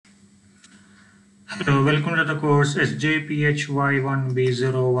Hello, welcome to the course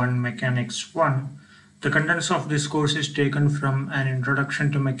SJPHY1B01 Mechanics 1. The contents of this course is taken from an Introduction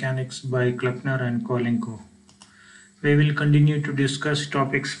to Mechanics by Kleppner and Kolenko. We will continue to discuss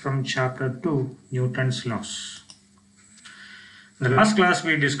topics from Chapter 2, Newton's Laws. In the last class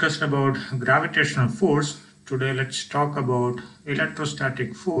we discussed about gravitational force. Today let's talk about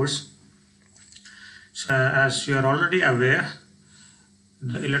electrostatic force. So, as you are already aware,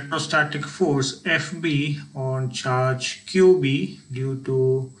 the electrostatic force Fb on charge Qb due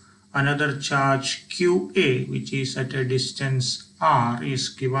to another charge Qa, which is at a distance r, is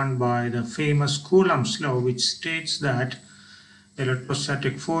given by the famous Coulomb's law, which states that the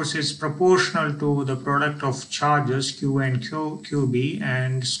electrostatic force is proportional to the product of charges Q and Qb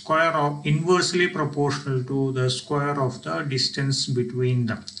and inversely proportional to the square of the distance between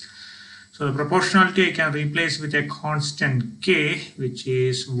them. So the proportionality I can replace with a constant k, which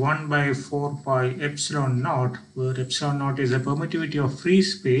is 1 by 4 pi epsilon naught, where epsilon naught is the permittivity of free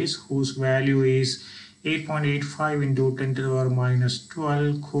space, whose value is 8.85 into 10 to the power minus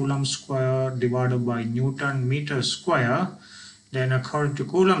 12 Coulomb square divided by Newton meter square. Then according to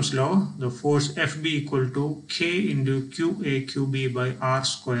Coulomb's law, the force Fb equal to k into Qa Qb by r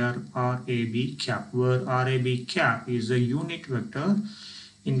square Rab cap, where Rab cap is the unit vector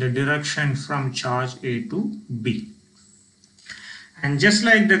in the direction from charge A to B. And just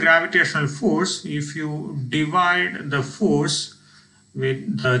like the gravitational force, if you divide the force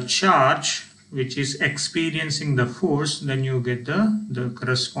with the charge which is experiencing the force, then you get the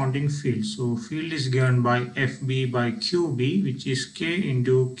corresponding field. So field is given by Fb by Qb, which is k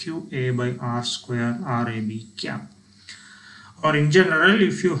into Qa by r square Rab cap. Or in general,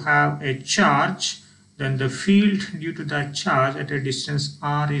 if you have a charge, then the field due to that charge at a distance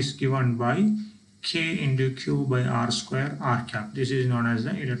r is given by k into q by r square r cap. This is known as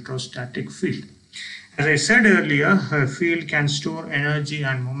the electrostatic field. As I said earlier, a field can store energy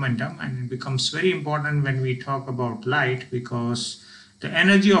and momentum, and it becomes very important when we talk about light, because the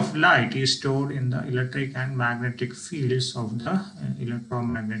energy of light is stored in the electric and magnetic fields of the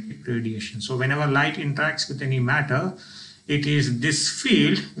electromagnetic radiation. So whenever light interacts with any matter, it is this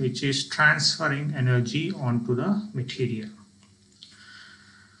field which is transferring energy onto the material.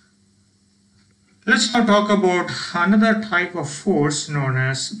 Let's now talk about another type of force known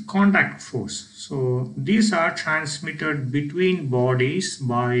as contact force. So these are transmitted between bodies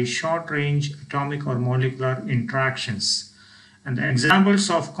by short-range atomic or molecular interactions. And the examples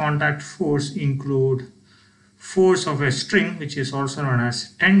of contact force include force of a string, which is also known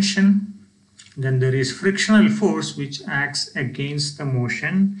as tension. Then there is frictional force, which acts against the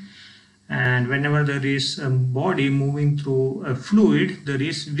motion, and whenever there is a body moving through a fluid, there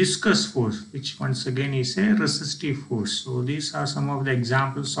is viscous force, which once again is a resistive force. So these are some of the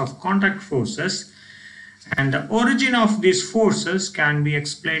examples of contact forces, and the origin of these forces can be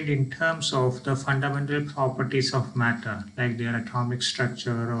explained in terms of the fundamental properties of matter, like their atomic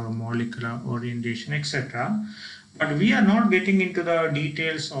structure or molecular orientation, etc. But we are not getting into the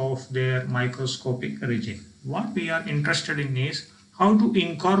details of their microscopic origin. What we are interested in is how to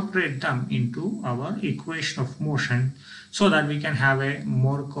incorporate them into our equation of motion so that we can have a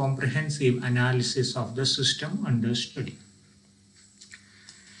more comprehensive analysis of the system under study.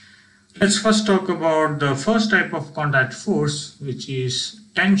 Let's first talk about the first type of contact force, which is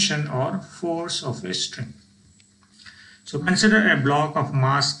tension or force of a string. So consider a block of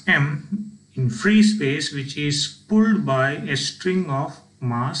mass m in free space which is pulled by a string of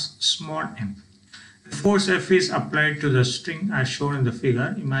mass small m. The force F is applied to the string as shown in the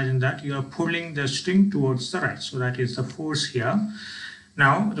figure. Imagine that you are pulling the string towards the right. So that is the force here.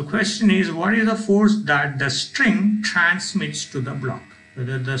 Now the question is, what is the force that the string transmits to the block?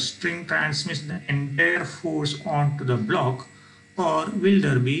 Whether the string transmits the entire force onto the block, or will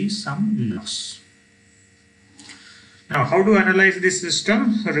there be some loss? Now, how to analyze this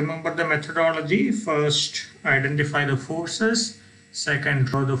system? Remember the methodology. First, identify the forces. Second,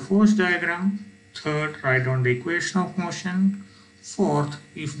 draw the force diagram. Third, write down the equation of motion. Fourth,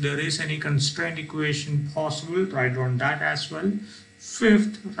 if there is any constraint equation possible, write down that as well.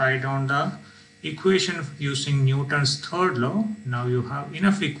 Fifth, write down the equation using Newton's third law. Now you have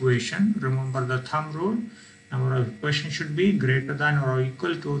enough equation. Remember the thumb rule. Number of equations should be greater than or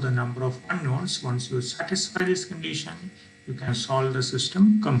equal to the number of unknowns. Once you satisfy this condition, you can solve the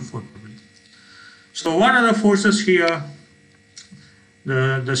system comfortably. So what are the forces here?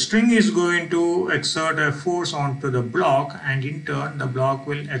 The string is going to exert a force onto the block, and in turn the block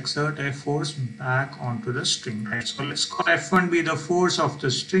will exert a force back onto the string. Right? So let's call F1 be the force of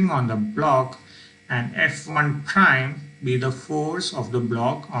the string on the block, and F1 prime be the force of the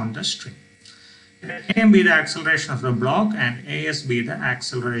block on the string. Let AM be the acceleration of the block and AS be the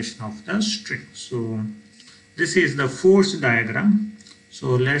acceleration of the string. So this is the force diagram. So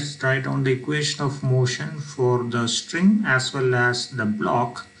let's write down the equation of motion for the string as well as the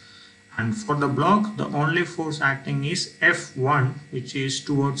block. And for the block, the only force acting is F1, which is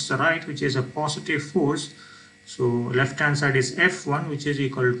towards the right, which is a positive force. So left hand side is F1, which is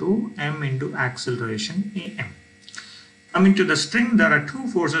equal to m into acceleration AM. Coming to the string, there are two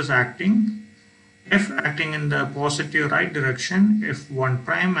forces acting. F acting in the positive right direction, F1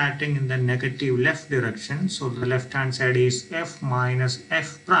 prime acting in the negative left direction. So the left hand side is F minus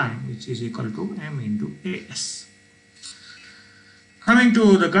F prime, which is equal to m into AS. Coming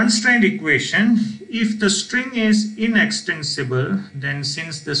to the constraint equation, if the string is inextensible, then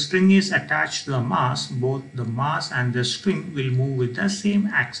since the string is attached to the mass, both the mass and the string will move with the same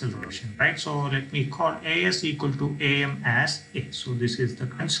acceleration, right? So let me call AS equal to AM as A. So this is the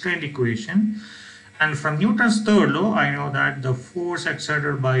constraint equation. And from Newton's third law, I know that the force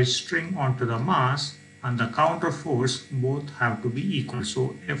exerted by string onto the mass and the counter force both have to be equal.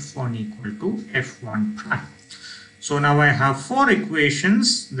 So F1 equal to F1 prime. So now I have four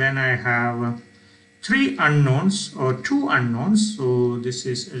equations, then I have three unknowns or two unknowns. So this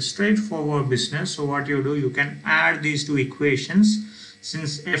is a straightforward business. So what you do, you can add these two equations.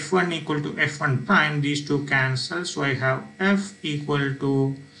 Since F1 equal to F1 prime, these two cancel. So I have F equal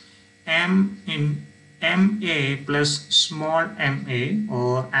to m in ma plus small ma,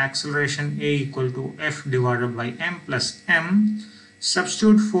 or acceleration A equal to F divided by m plus m.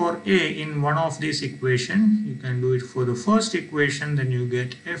 Substitute for A in one of these equations. You can do it for the first equation, then you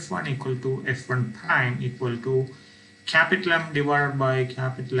get F1 equal to F1 prime equal to capital M divided by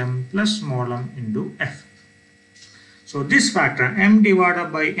capital M plus small m into F. So this factor m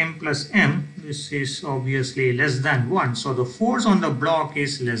divided by m plus m, this is obviously less than 1. So the force on the block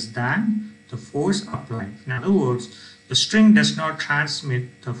is less than the force applied. In other words, the string does not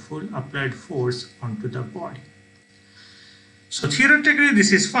transmit the full applied force onto the body. So theoretically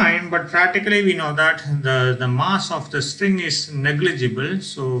this is fine, but practically we know that the mass of the string is negligible.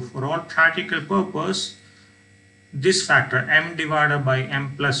 So for all practical purpose, this factor m divided by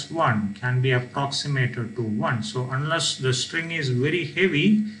m plus 1 can be approximated to 1. So unless the string is very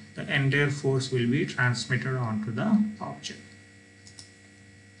heavy, the entire force will be transmitted onto the object.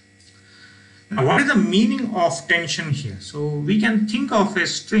 Now, what is the meaning of tension here? So we can think of a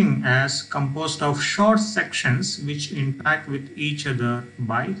string as composed of short sections which interact with each other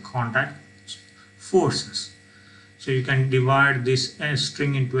by contact forces. So you can divide this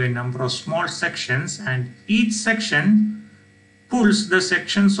string into a number of small sections, and each section pulls the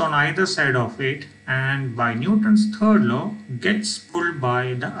sections on either side of it, and by Newton's third law gets pulled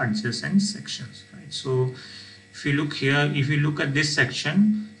by the adjacent sections, right? So if you look here, if you look at this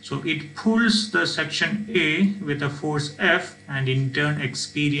section, so it pulls the section A with a force F and in turn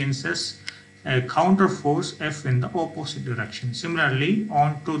experiences a counter force F in the opposite direction. Similarly,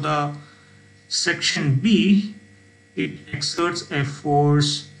 onto the section B, it exerts a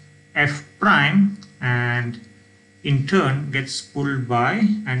force F prime and in turn gets pulled by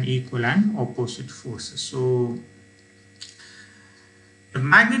an equal and opposite forces. So the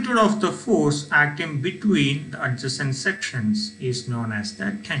magnitude of the force acting between the adjacent sections is known as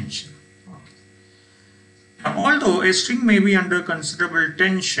the tension. Now, although a string may be under considerable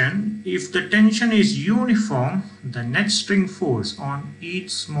tension, if the tension is uniform, the net string force on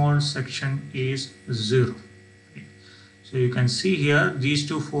each small section is 0. So you can see here these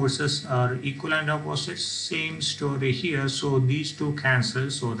two forces are equal and opposite, same story here. So these two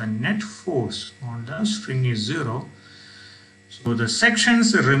cancel, so the net force on the string is 0. So the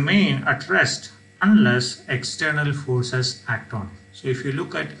sections remain at rest unless external forces act on. So if you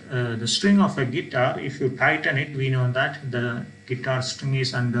look at the string of a guitar, if you tighten it, we know that the guitar string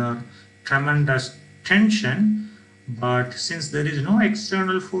is under tremendous tension. But since there is no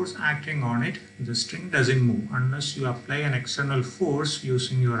external force acting on it, the string doesn't move. Unless you apply an external force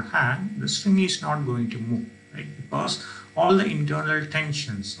using your hand, the string is not going to move, right? Because all the internal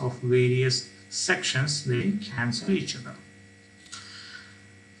tensions of various sections, they cancel each other.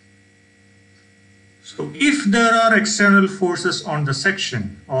 So if there are external forces on the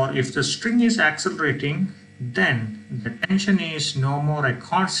section, or if the string is accelerating, then the tension is no more a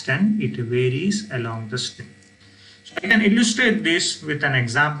constant, it varies along the string. So I can illustrate this with an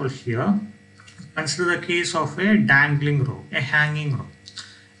example here. Consider the case of a dangling rope, a hanging rope.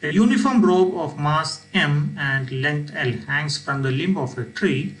 A uniform rope of mass m and length L hangs from the limb of a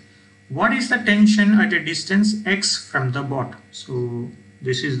tree. What is the tension at a distance x from the bottom? So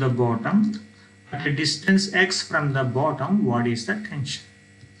this is the bottom. At a distance x from the bottom, what is the tension?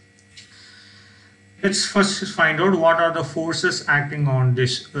 Let's first find out what are the forces acting on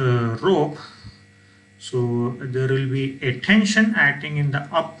this rope. So there will be a tension acting in the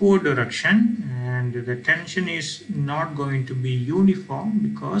upward direction, and the tension is not going to be uniform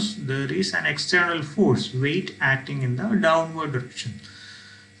because there is an external force, weight, acting in the downward direction.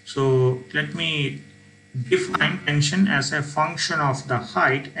 So let me define tension as a function of the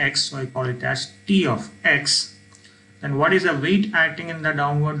height x, so I call it as T of x. Then what is the weight acting in the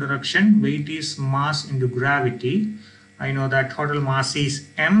downward direction? Weight is mass into gravity. I know that total mass is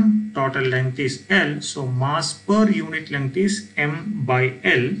m, total length is L, so mass per unit length is m by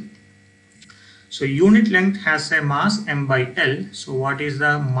L. So unit length has a mass m by L, so what is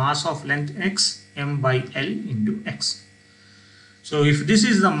the mass of length x? M by L into x. So if this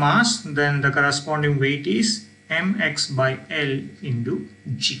is the mass, then the corresponding weight is mx by L into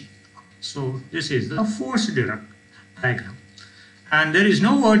g. So this is the force diagram. And there is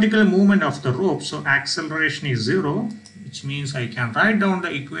no vertical movement of the rope, so acceleration is 0, which means I can write down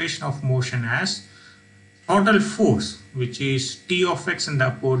the equation of motion as total force, which is T of x in the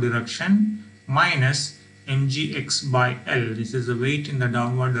upward direction minus mgx by L. This is the weight in the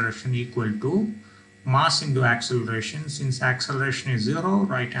downward direction equal to mass into acceleration. Since acceleration is 0,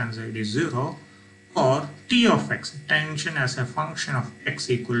 right hand side is 0, or T of x, tension as a function of x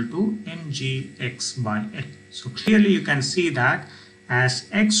equal to mgx by L. So clearly you can see that as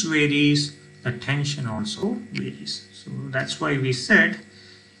x varies, the tension also varies. So that's why we said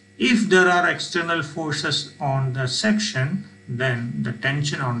if there are external forces on the section, then the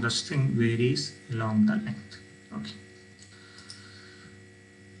tension on the string varies along the length. Okay.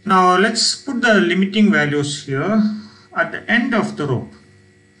 Now let's put the limiting values here at the end of the rope.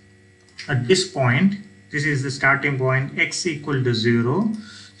 At this point, this is the starting point, x equal to 0.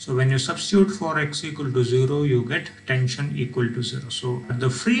 So when you substitute for x equal to 0, you get tension equal to 0. So at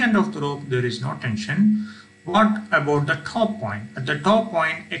the free end of the rope, there is no tension. What about the top point? At the top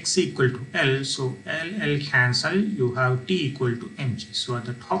point, x equal to L. So L cancel, you have T equal to mg. So at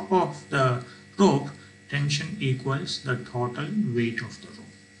the top of the rope, tension equals the total weight of the rope.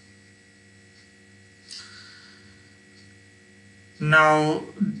 Now,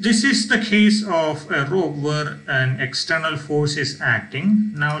 this is the case of a rope where an external force is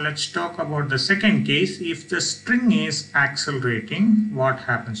acting. Now, let's talk about the second case. If the string is accelerating, what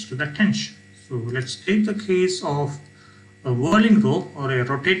happens to the tension? So, let's take the case of a whirling rope or a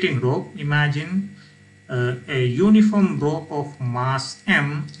rotating rope. Imagine a uniform rope of mass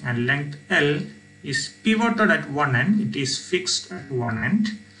m and length L is pivoted at one end. It is fixed at one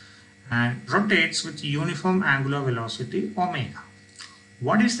end and rotates with uniform angular velocity omega.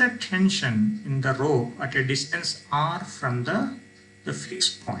 What is the tension in the rope at a distance r from the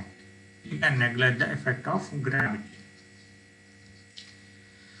fixed point? You can neglect the effect of gravity.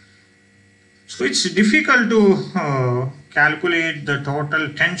 So it's difficult to calculate the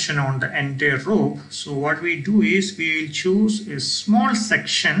total tension on the entire rope. So what we do is we will choose a small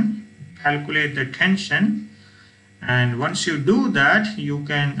section, calculate the tension. And once you do that, you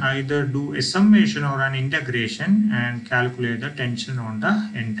can either do a summation or an integration and calculate the tension on the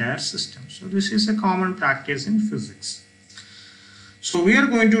entire system. So this is a common practice in physics. So we are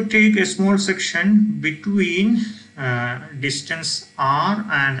going to take a small section between distance r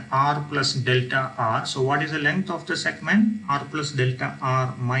and r plus delta r. So what is the length of the segment? R plus delta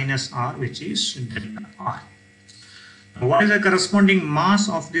r minus r, which is delta r. Now, what is the corresponding mass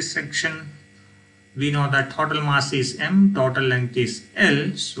of this section? We know that total mass is m, total length is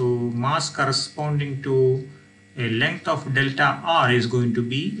L. So mass corresponding to a length of delta r is going to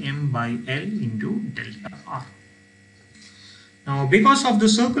be m by L into delta r. Now because of the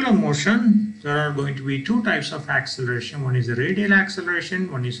circular motion, there are going to be two types of acceleration. One is a radial acceleration,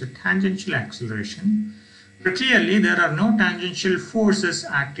 one is a tangential acceleration. But clearly there are no tangential forces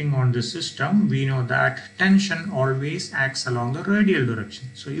acting on the system. We know that tension always acts along the radial direction.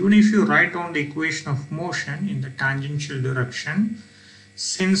 So even if you write down the equation of motion in the tangential direction,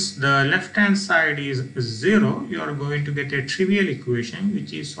 since the left hand side is 0, you are going to get a trivial equation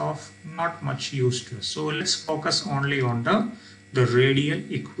which is of not much use to us. So let's focus only on the radial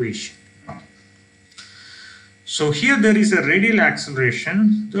equation. So here there is a radial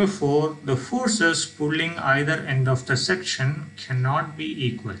acceleration, therefore the forces pulling either end of the section cannot be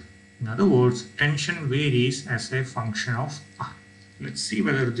equal. In other words, tension varies as a function of r. Let's see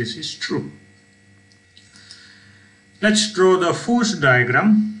whether this is true. Let's draw the force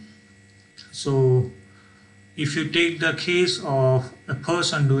diagram. So if you take the case of a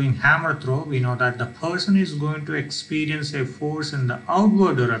person doing hammer throw, we know that the person is going to experience a force in the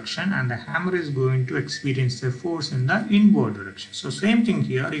outward direction and the hammer is going to experience a force in the inward direction. So same thing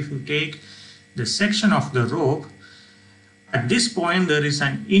here, if you take the section of the rope, at this point there is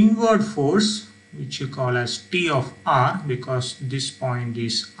an inward force which you call as T of R, because this point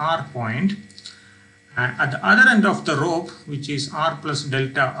is R point. And at the other end of the rope, which is R plus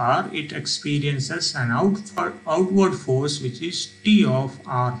delta R, it experiences an outward force which is T of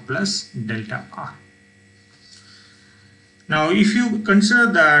R plus delta R. Now, if you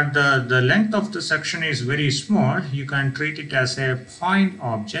consider that the length of the section is very small, you can treat it as a point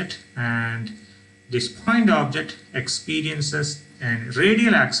object, and this point object experiences a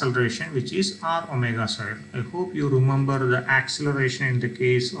radial acceleration which is r omega square. I hope you remember the acceleration in the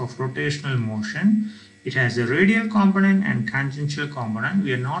case of rotational motion. It has a radial component and tangential component.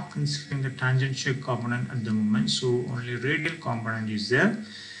 We are not considering the tangential component at the moment, so only radial component is there.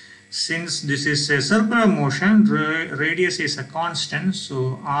 Since this is a circular motion, radius is a constant,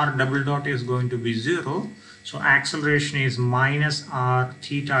 so r double dot is going to be 0. So acceleration is minus r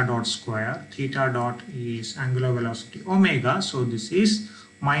theta dot square. Theta dot is angular velocity omega, so this is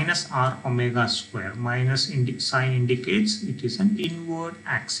minus r omega square. Minus sign indicates it is an inward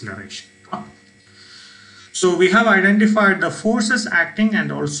acceleration. So we have identified the forces acting, and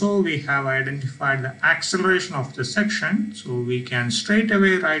also we have identified the acceleration of the section. So we can straight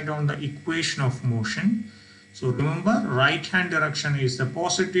away write down the equation of motion. So remember, right hand direction is the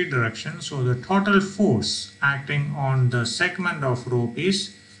positive direction. So the total force acting on the segment of rope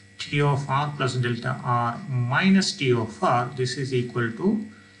is T of R plus delta R minus T of R. This is equal to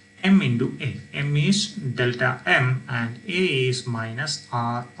M into A. M is delta M and A is minus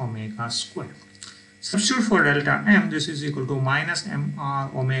R omega square. Substitute for delta M, this is equal to minus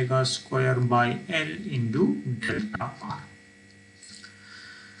mr omega square by L into delta R.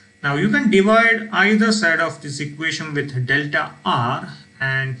 Now you can divide either side of this equation with delta R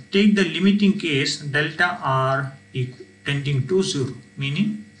and take the limiting case delta R tending to 0,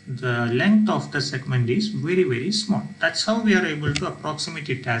 meaning the length of the segment is very, very small. That's how we are able to approximate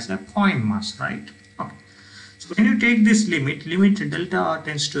it as a point mass, right? Okay. So when you take this limit delta R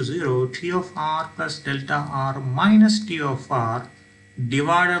tends to 0, T of R plus delta R minus T of R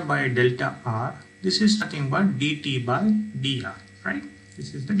divided by delta R, this is nothing but dt by dr, right?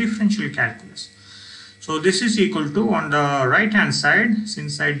 This is the differential calculus. So this is equal to, on the right hand side,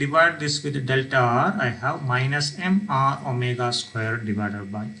 since I divide this with delta R, I have minus mr omega square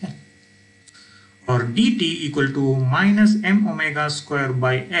divided by L. Or dt equal to minus m omega square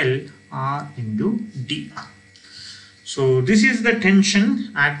by L R into dr. So this is the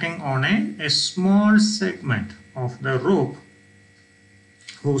tension acting on a small segment of the rope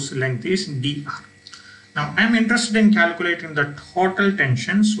whose length is dr. Now I am interested in calculating the total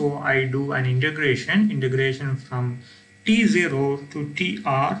tension, so I do an integration from T0 to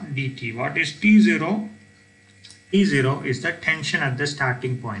TR dt. What is T0? T0 is the tension at the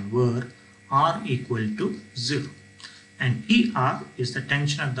starting point where R equal to 0, and TR is the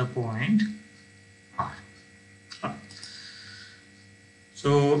tension at the point R.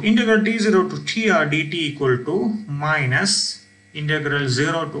 So integral T0 to TR dt equal to minus integral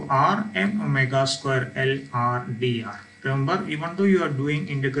 0 to R m omega square L R dr. Remember, even though you are doing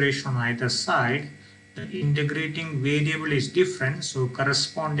integration on either side, the integrating variable is different, so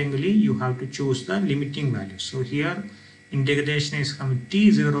correspondingly you have to choose the limiting value. So here integration is from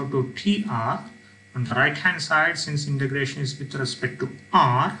T0 to TR. On the right hand side, since integration is with respect to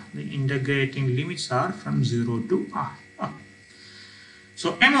R, the integrating limits are from 0 to R. Okay.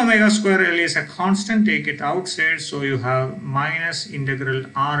 So m omega square L is a constant, take it outside, so you have minus integral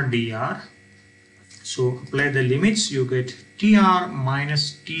R dr. So apply the limits, you get TR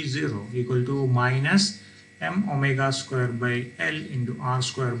minus T0 equal to minus m omega square by L into R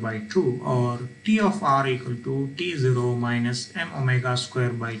square by 2, or T of R equal to T0 minus m omega square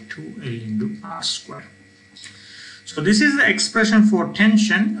by 2L into R square. So this is the expression for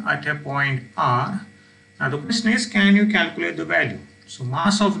tension at a point R. Now the question is, can you calculate the value? So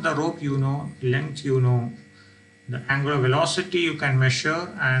mass of the rope you know, length you know, the angular velocity you can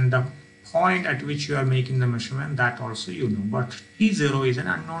measure, and the point at which you are making the measurement, that also you know. But T0 is an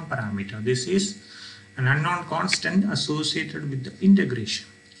unknown parameter. This is an unknown constant associated with the integration.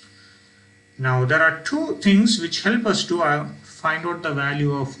 Now there are two things which help us to find out the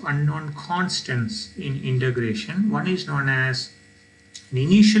value of unknown constants in integration. One is known as an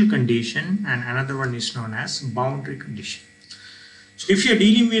initial condition and another one is known as boundary condition. So if you are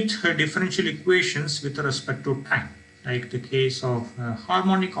dealing with differential equations with respect to time, like the case of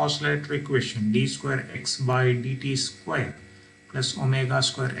harmonic oscillator equation, d square x by dt square plus omega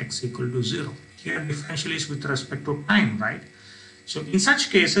square x equal to 0. Here differential is with respect to time, right? So in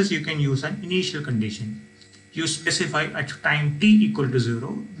such cases you can use an initial condition. You specify at time t equal to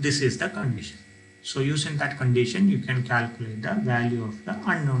 0, this is the condition. So using that condition, you can calculate the value of the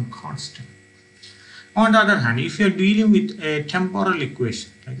unknown constant. On the other hand, if you are dealing with a temporal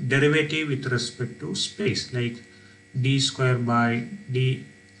equation, like derivative with respect to space, like d square by d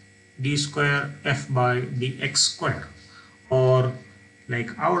square f by dx square, or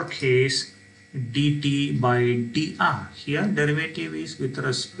like our case dt by dr, here derivative is with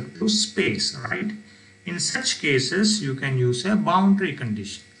respect to space, right? In such cases, you can use a boundary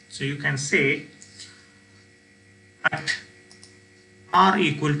condition. So you can say at r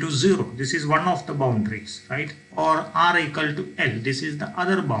equal to 0, this is one of the boundaries, right? Or r equal to L, this is the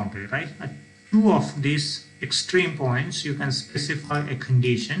other boundary, right? At two of these extreme points, you can specify a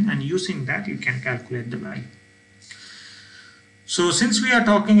condition, and using that you can calculate the value. So since we are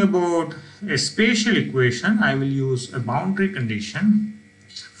talking about a spatial equation, I will use a boundary condition.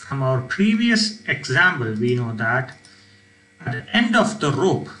 From our previous example, we know that at the end of the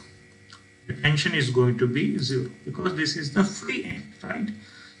rope, the tension is going to be 0 because this is the free end, right?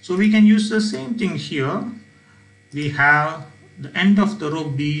 So we can use the same thing here. We have the end of the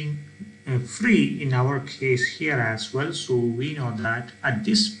rope being free in our case here as well. So we know that at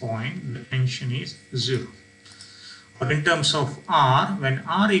this point, the tension is 0. But in terms of R, when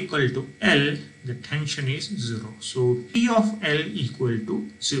R equal to L, the tension is 0. So T of L equal to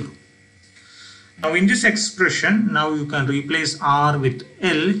 0. Now in this expression, now you can replace R with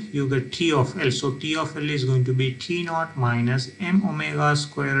L, you get T of L. So T of L is going to be T naught minus m omega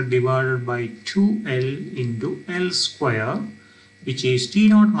square divided by 2L into L square, which is T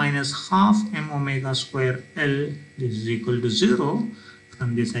naught minus half m omega square L. This is equal to 0.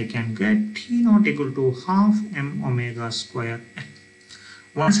 From this I can get T naught equal to half m omega square L.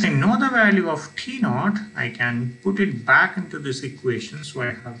 Once I know the value of T naught, I can put it back into this equation. So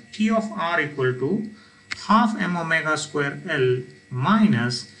I have T of R equal to half m omega square L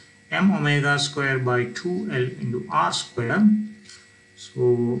minus m omega square by 2L into R square.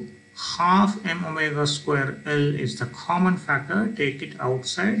 So half m omega square L is the common factor. Take it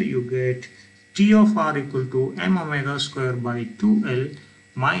outside, you get T of R equal to m omega square by 2L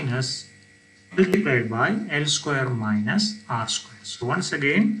minus multiplied by L square minus R square. So once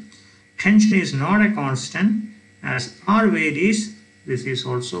again, tension is not a constant. As R varies, this is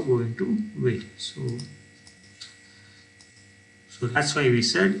also going to vary. So that's why we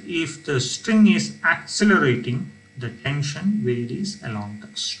said if the string is accelerating, the tension varies along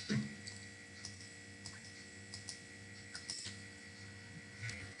the string.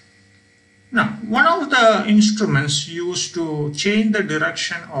 Now, one of the instruments used to change the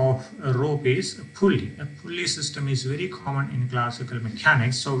direction of a rope is a pulley. A pulley system is very common in classical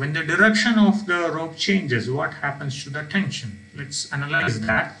mechanics. So when the direction of the rope changes, what happens to the tension? Let's analyze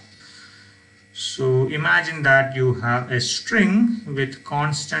that. So imagine that you have a string with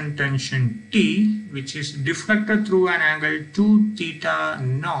constant tension T, which is deflected through an angle 2 theta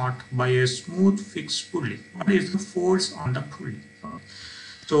naught by a smooth fixed pulley. What is the force on the pulley?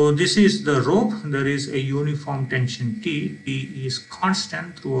 So this is the rope. There is a uniform tension T. T is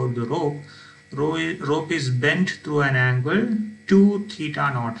constant throughout the rope. Rope is bent through an angle 2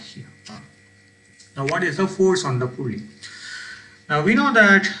 theta naught here. Now what is the force on the pulley? Now we know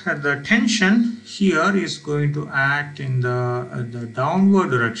that the tension here is going to act in the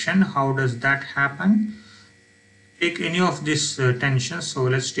downward direction. How does that happen? Take any of this tension. So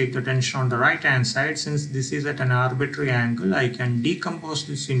let's take the tension on the right hand side. Since this is at an arbitrary angle, I can decompose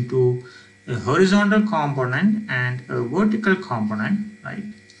this into a horizontal component and a vertical component, right?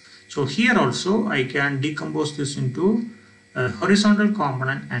 So here also I can decompose this into a horizontal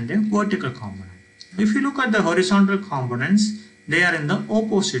component and a vertical component. If you look at the horizontal components, they are in the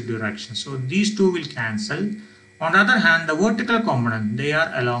opposite direction. So these two will cancel. On the other hand, the vertical component, they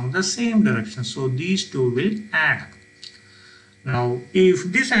are along the same direction. So these two will add up. Now, if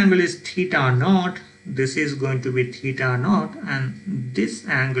this angle is theta naught, this is going to be theta naught, and this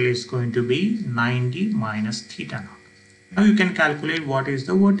angle is going to be 90 minus theta naught. Now you can calculate what is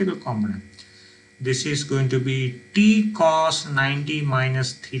the vertical component. This is going to be T cos 90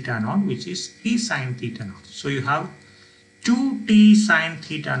 minus theta naught, which is T sin theta naught. So you have 2T sin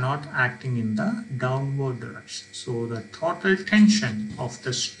theta naught acting in the downward direction. So the total tension of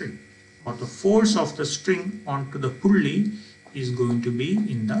the string or the force of the string onto the pulley is going to be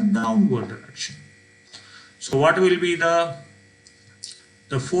in the downward direction. So what will be the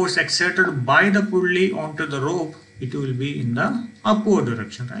force exerted by the pulley onto the rope? It will be in the upward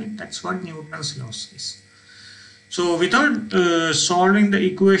direction, right? That's what Newton's law says. So without solving the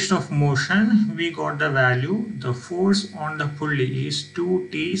equation of motion, we got the value. The force on the pulley is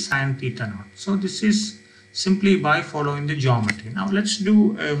 2T sin theta naught. So this is simply by following the geometry. Now let's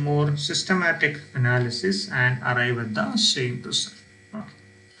do a more systematic analysis and arrive at the same result. Okay.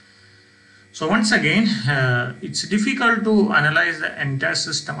 So once again, it's difficult to analyze the entire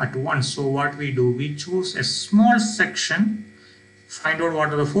system at once. So what we do, we choose a small section, find out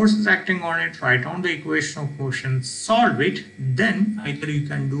what are the forces acting on it, write down the equation of motion, solve it, then either you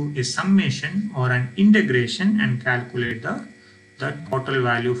can do a summation or an integration and calculate the total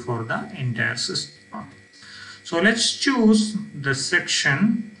value for the entire system. So let's choose the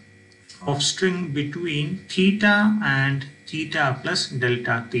section of string between theta and theta plus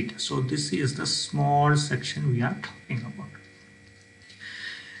delta theta. So this is the small section we are talking about.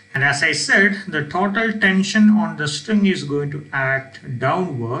 And as I said, the total tension on the string is going to act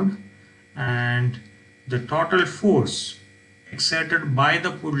downward, and the total force exerted by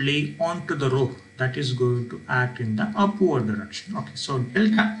the pulley onto the rope, that is going to act in the upward direction. Okay, so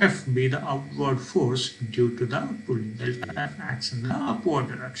delta F be the upward force due to the pulley. Delta F acts in the upward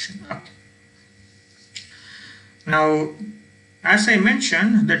direction. Okay. Now, as I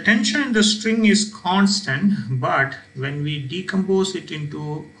mentioned, the tension in the string is constant, but when we decompose it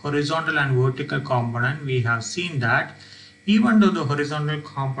into horizontal and vertical component, we have seen that even though the horizontal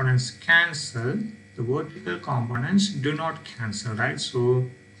components cancel, the vertical components do not cancel, right? So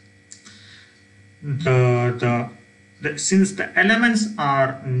since the elements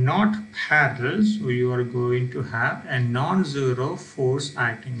are not parallel, so you are going to have a non-zero force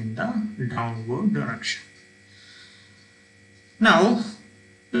acting in the downward direction. Now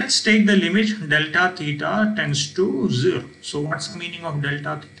let's take the limit delta theta tends to 0. So what's the meaning of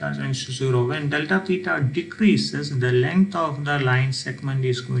delta theta tends to 0? When delta theta decreases, the length of the line segment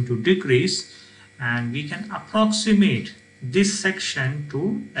is going to decrease, and we can approximate this section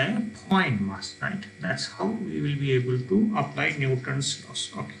to a point mass, right? That's how we will be able to apply Newton's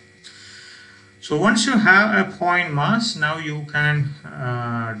laws. Okay. So once you have a point mass, now you can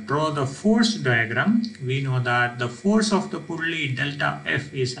draw the force diagram. We know that the force of the pulley delta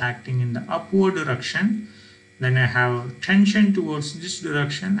F is acting in the upward direction. Then I have tension towards this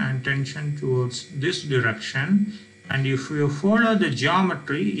direction and tension towards this direction. And if you follow the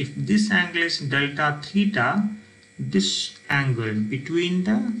geometry, if this angle is delta theta, this angle between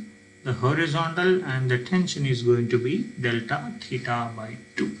the horizontal and the tension is going to be delta theta by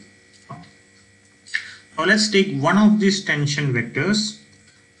 2. Now let's take one of these tension vectors.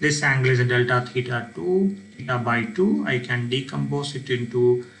 This angle is a delta theta 2, theta by 2. I can decompose it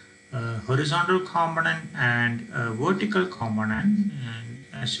into a horizontal component and a vertical component. And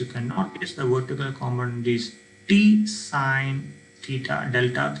as you can notice, the vertical component is t sine theta,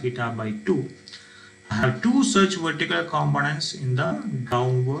 delta theta by 2. I have two such vertical components in the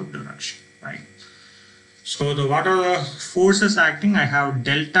downward direction, right? So what are the forces acting? I have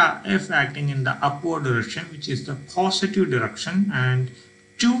delta F acting in the upward direction, which is the positive direction, and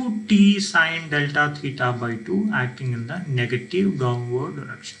 2t sine delta theta by 2 acting in the negative downward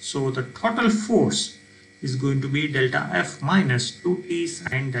direction. So the total force is going to be delta F minus 2t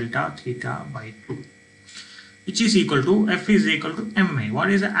sine delta theta by 2, which is equal to F is equal to ma.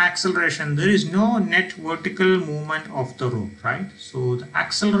 What is the acceleration? There is no net vertical movement of the rope, right? So the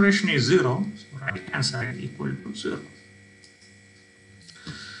acceleration is 0. So right hand side equal to 0.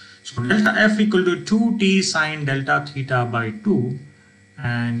 So delta F equal to 2t sine delta theta by 2.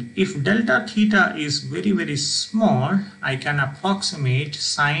 And if delta theta is very, very small, I can approximate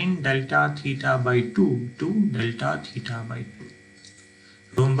sine delta theta by 2 to delta theta by 2.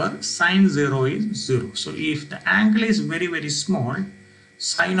 Remember, sine 0 is 0. So if the angle is very, very small,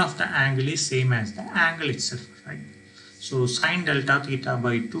 sine of the angle is same as the angle itself, right? So sine delta theta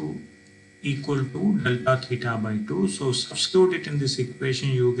by 2 equal to delta theta by 2. So substitute it in this equation,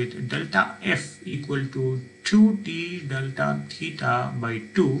 you get delta F equal to 2t delta theta by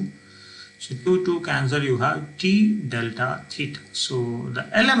 2. So 2 cancel, you have t delta theta. So the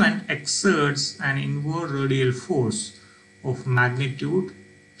element exerts an inward radial force of magnitude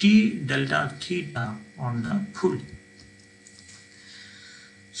t delta theta on the pulley.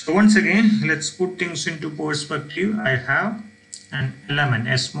 So once again, let's put things into perspective. I have an element,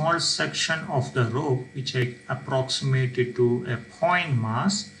 a small section of the rope, which I approximated to a point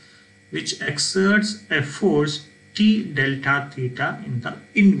mass, which exerts a force t delta theta in the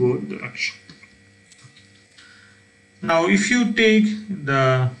inward direction. Now if you take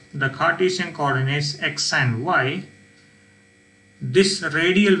the Cartesian coordinates x and y, this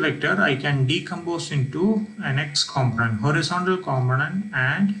radial vector I can decompose into an x component, horizontal component,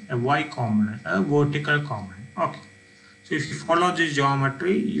 and a y component, a vertical component. Okay. So if you follow this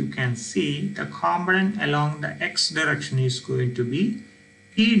geometry, you can see the component along the x direction is going to be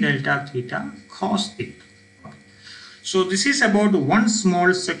t delta theta cos theta. So this is about one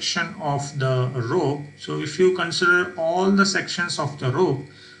small section of the rope. So if you consider all the sections of the rope,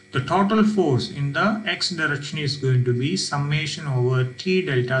 the total force in the x direction is going to be summation over T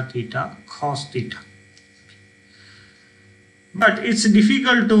delta theta cos theta. But it's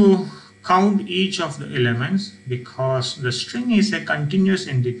difficult to count each of the elements because the string is a continuous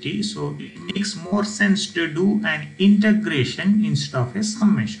entity, so it makes more sense to do an integration instead of a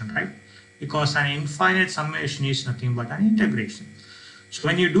summation, right? Because an infinite summation is nothing but an integration. So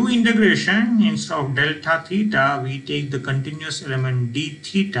when you do integration, instead of delta theta, we take the continuous element d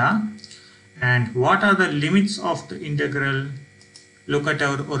theta. And what are the limits of the integral? Look at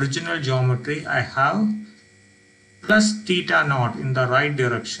our original geometry. I have plus theta naught in the right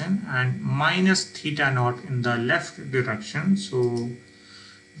direction and minus theta naught in the left direction. So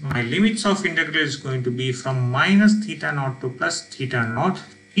my limits of integral is going to be from minus theta naught to plus theta naught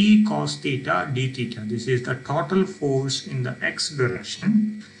T cos theta d theta. This is the total force in the x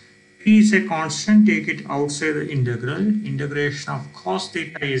direction. P is a constant, take it outside the integral. Integration of cos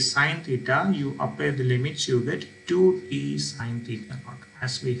theta is sine theta. You apply the limits, you get 2t sine theta naught,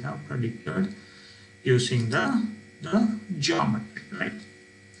 as we have predicted using the geometry, right?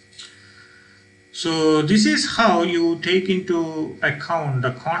 So this is how you take into account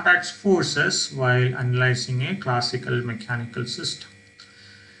the contact forces while analyzing a classical mechanical system.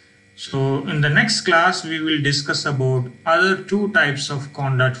 So in the next class, we will discuss about other two types of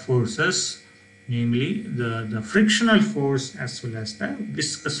contact forces, namely the frictional force as well as the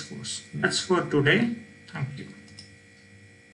viscous force. That's for today. Thank you.